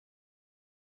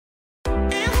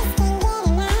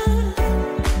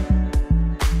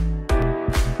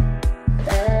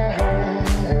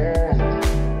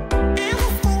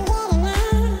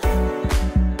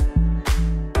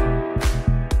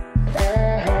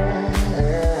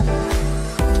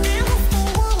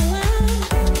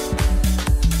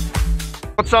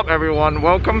What's up everyone,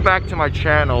 welcome back to my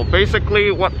channel.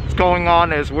 Basically what's going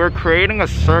on is we're creating a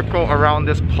circle around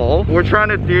this pole. We're trying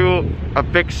to do a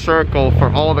big circle for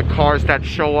all the cars that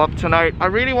show up tonight. I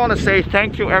really want to say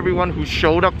thank you everyone who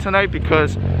showed up tonight,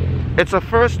 because it's the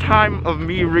first time of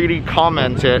me really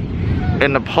commented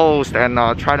in the post and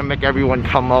try to make everyone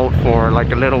come out for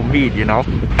like a little meet, you know.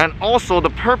 And also the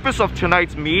purpose of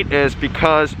tonight's meet is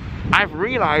because I've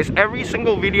realized every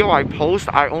single video I post,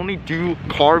 I only do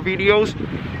car videos,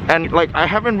 and like I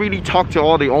haven't really talked to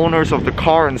all the owners of the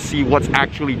car and see what's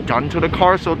actually done to the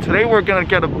car. So today we're gonna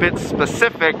get a bit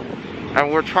specific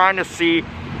and we're trying to see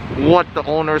what the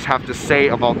owners have to say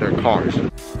about their cars.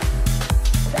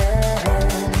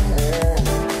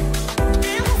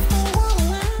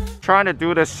 Trying to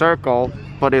do this circle,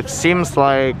 but it seems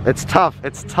like it's tough.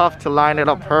 It's tough to line it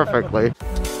up perfectly.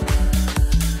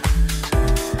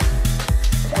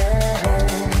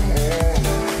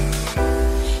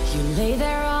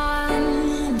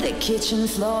 Kitchen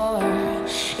floor,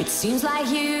 it seems like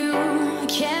you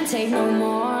can't take no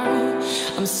more.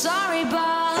 I'm sorry,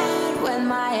 but when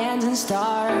my engine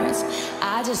starts,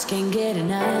 I just can't get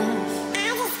enough.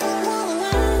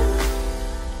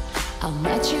 I'll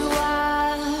let you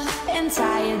up and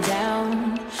tie you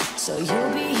down, so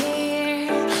you'll be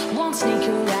here, won't sneak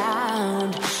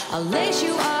around. I'll lace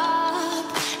you up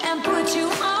and put you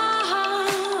on.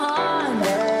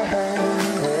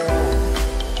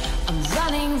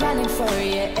 For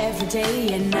you every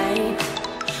day and night.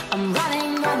 I'm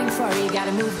running for you,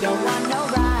 gotta move, don't want no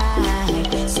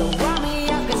ride. So warm me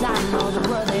up, cause I know the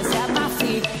world is at my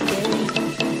feet, yeah.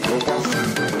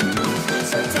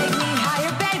 So take me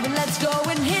higher, baby, let's go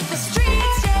and hit the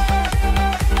streets, yeah.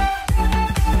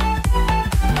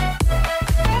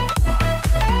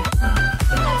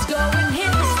 Let's go and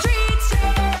hit the streets,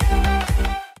 yeah.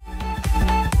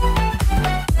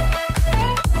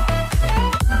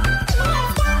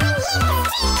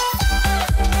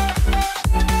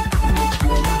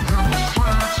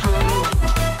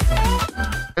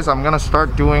 I'm gonna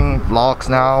start doing vlogs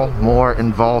now, more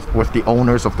involved with the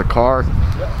owners of the car.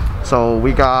 So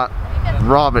we got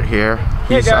Robert here.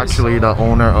 He's actually the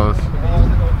owner of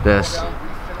this.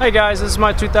 Hey guys, this is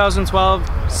my 2012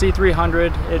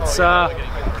 C300.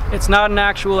 It's not an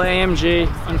actual AMG,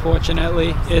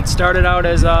 unfortunately. It started out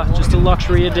as just a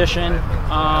luxury edition.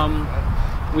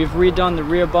 We've redone the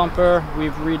rear bumper,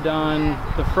 we've redone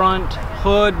the front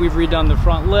hood, we've redone the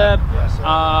front lip.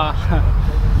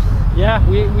 Yeah,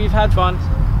 we've had fun,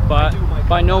 but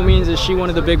by no means is she one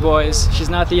of the big boys. She's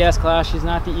not the S-Class, she's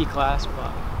not the E-Class,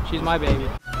 but she's my baby.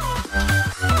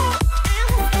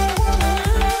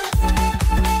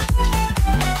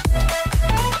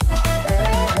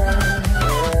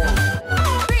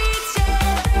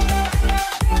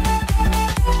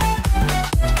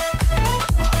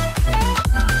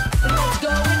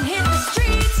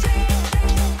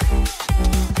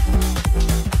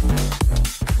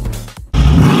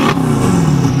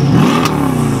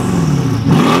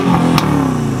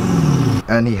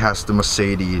 And he has the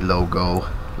Mercedes logo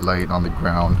light on the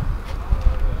ground.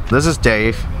 This is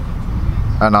Dave,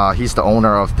 and he's the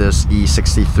owner of this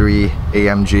E63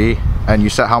 AMG. And you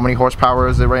said how many horsepower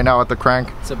is it right now at the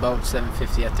crank? It's about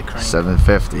 750 at the crank.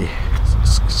 750.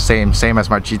 Same as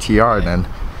my GTR then.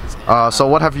 So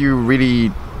what have you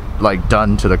really like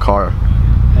done to the car?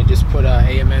 I just put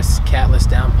AMS catless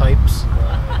downpipes,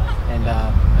 and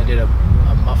I did a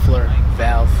muffler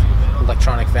valve,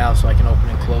 electronic valve, so I can open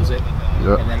and close it.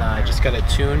 Yep. And then I just got it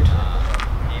tuned,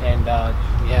 and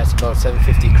yeah, it's about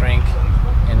 750 crank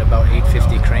and about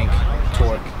 850 crank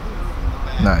torque.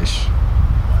 Nice.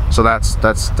 So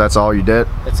that's all you did?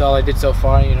 That's all I did so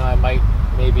far. You know, I might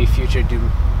maybe future do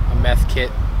a meth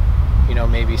kit. You know,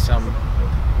 maybe something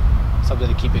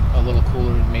to keep it a little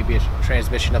cooler, maybe a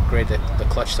transmission upgrade. The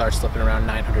clutch starts slipping around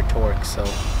 900 torque, so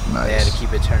nice. They had to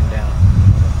keep it turned down.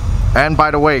 And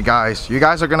by the way guys, you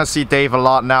guys are gonna see Dave a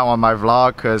lot now on my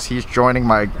vlog, because he's joining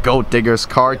my Goat Diggers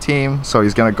car team. So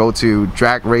he's gonna go to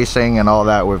drag racing and all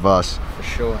that with us. For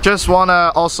sure. Just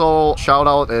wanna also shout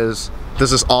out this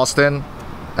is Austin,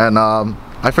 and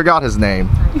I forgot his name.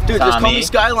 Dude, just call me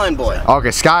Skyline Boy.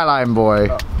 Okay, Skyline Boy.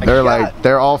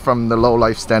 They're all from the Low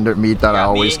Life Standard meet that I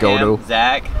always go to.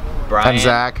 Zach, Brian. And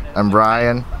Zach and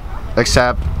Brian.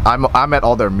 Except I'm at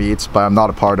all their meets, but I'm not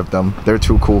a part of them. They're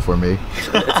too cool for me.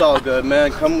 It's all good,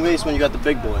 man. Come race when you got the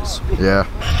big boys. Yeah.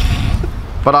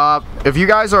 But if you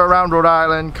guys are around Rhode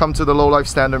Island, come to the Low Life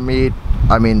Standard meet.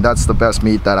 I mean, that's the best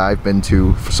meet that I've been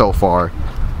to so far.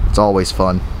 It's always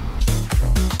fun.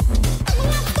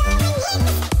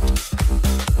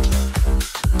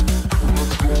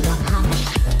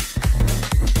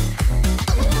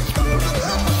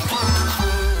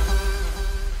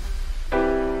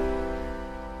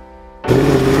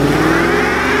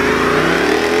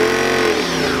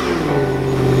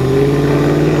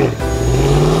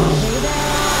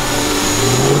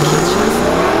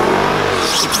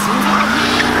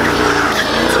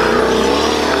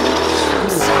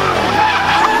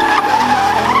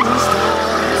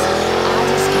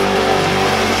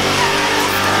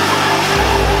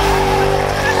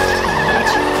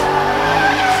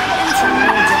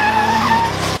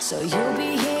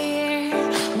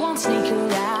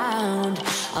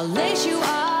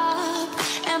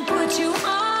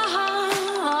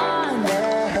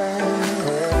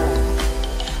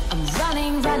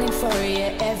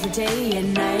 day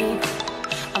and night.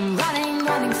 I'm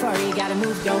running for you, gotta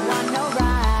move, don't want no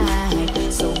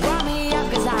ride. So warm me up,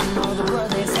 cause I know the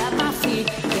world is at my feet,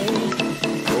 baby.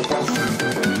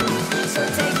 So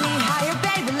take me higher,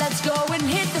 baby, let's go and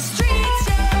hit the streets.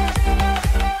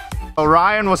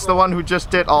 Ryan was the one who just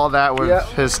did all that with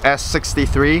his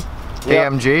S63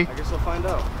 AMG. I guess we'll find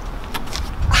out.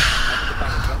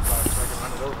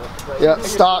 Yeah,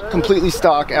 stock, completely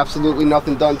stock, absolutely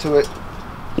nothing done to it.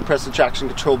 Press the traction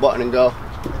control button and go.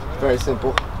 Very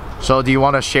simple. So do you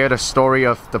want to share the story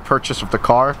of the purchase of the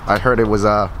car? I heard it was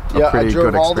a pretty good experience. I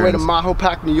drove all the way to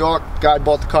Mahopac, New York. Guy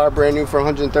bought the car brand new for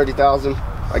 $130,000.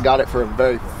 I got it for a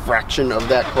very fraction of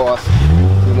that cost.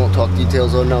 We won't talk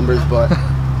details or numbers, but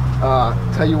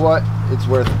tell you what, it's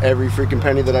worth every freaking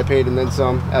penny that I paid and then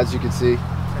some, as you can see.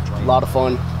 A lot of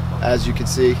fun, as you can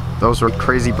see. Those were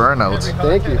crazy burnouts.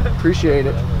 Thank you, appreciate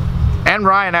it. And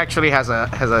Ryan actually has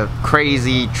a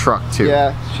crazy truck too.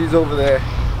 Yeah, she's over there.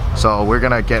 So we're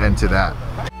gonna get into that.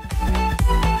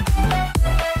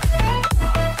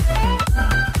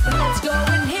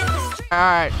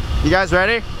 Alright, you guys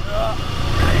ready? Yeah.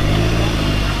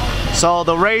 So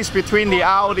the race between the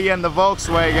Audi and the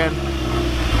Volkswagen.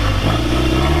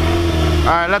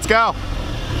 Alright, let's go.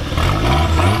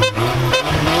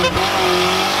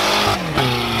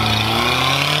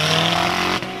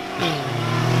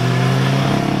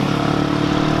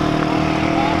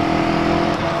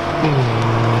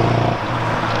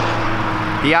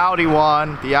 The Audi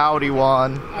won, the Audi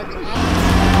won.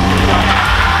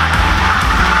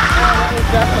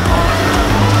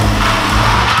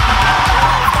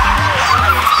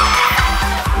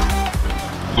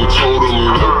 You told him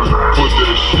that we put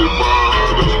that shit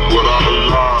behind us, but I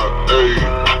lied.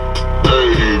 Hey,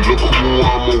 look who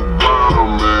I'm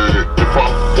around, man. If I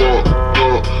fucked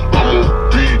up, I'ma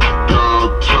be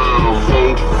downtown.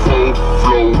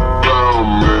 Flow down,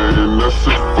 man. That's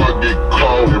if I get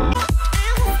caught.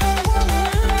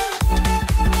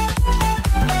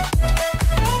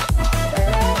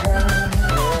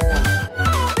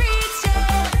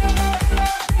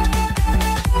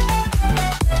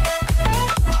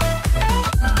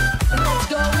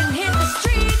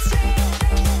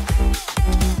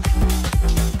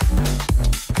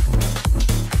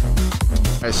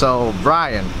 So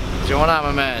Brian, what's going on,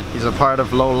 my man? He's a part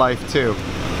of Low Life too.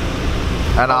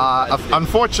 And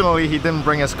unfortunately, he didn't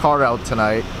bring his car out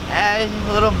tonight. A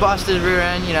little busted rear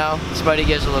end, you know. Spidey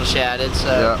gets a little shattered, so.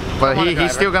 Yeah, but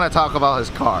he's still gonna talk about his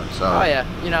car. So. Oh yeah,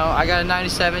 you know, I got a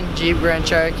 '97 Jeep Grand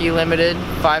Cherokee Limited,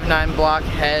 5.9 block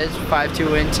heads,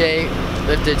 5.2 intake,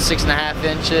 lifted 6.5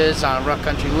 inches on a rough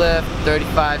country lift,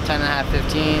 35 10.5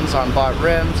 15s on bought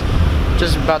rims.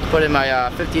 Just about to put in my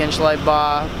 50-inch light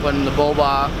bar, put in the bull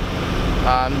bar.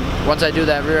 Once I do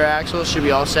that rear axle, should be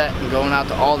all set and going out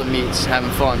to all the meets, having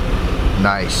fun.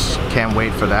 Nice. Can't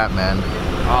wait for that, man.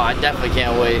 Oh, I definitely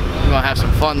can't wait. We're gonna have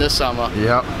some fun this summer.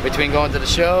 Yep. Between going to the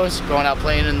shows, going out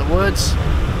playing in the woods,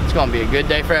 it's gonna be a good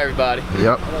day for everybody.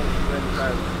 Yep.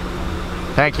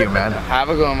 Thank you, man. Have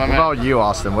a good one, my man. What about you,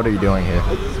 Austin? What are you doing here?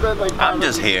 I'm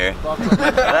just here.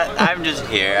 I'm just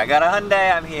here. I got a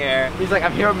Hyundai, I'm here. He's like,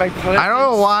 I'm here with my friends. I don't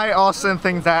know why Austin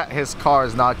thinks that his car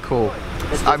is not cool.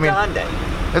 It's just a Hyundai.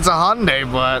 It's a Hyundai,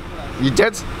 but you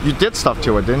did stuff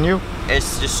to it, didn't you?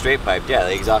 It's just straight piped, yeah.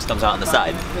 The exhaust comes out on the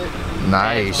side.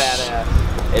 Nice. It's badass.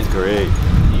 It's great.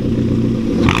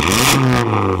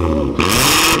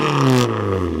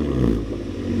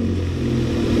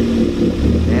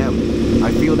 Damn,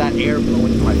 I feel that air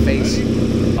blowing into my face.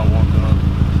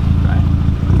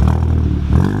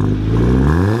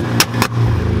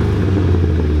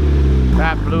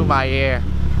 That blew my ear.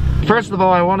 First of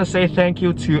all, I want to say thank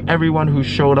you to everyone who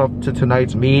showed up to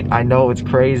tonight's meet. I know it's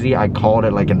crazy. I called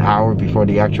it like an hour before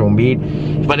the actual meet,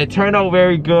 but it turned out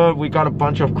very good. We got a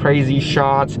bunch of crazy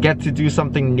shots. Get to do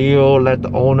something new. Let the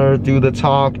owner do the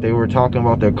talk. They were talking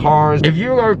about their cars. If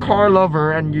you are a car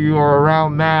lover and you are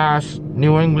around Mass,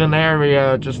 New England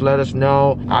area, just let us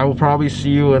know. I will probably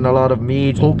see you in a lot of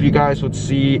meets. Hope you guys would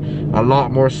see a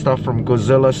lot more stuff from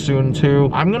Godzilla soon too.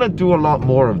 I'm gonna do a lot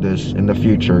more of this in the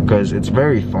future because it's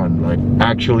very fun, like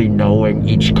actually knowing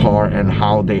each car and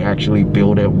how they actually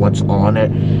build it, what's on it,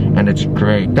 and it's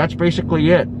great. That's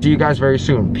basically it. See you guys very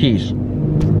soon. Peace.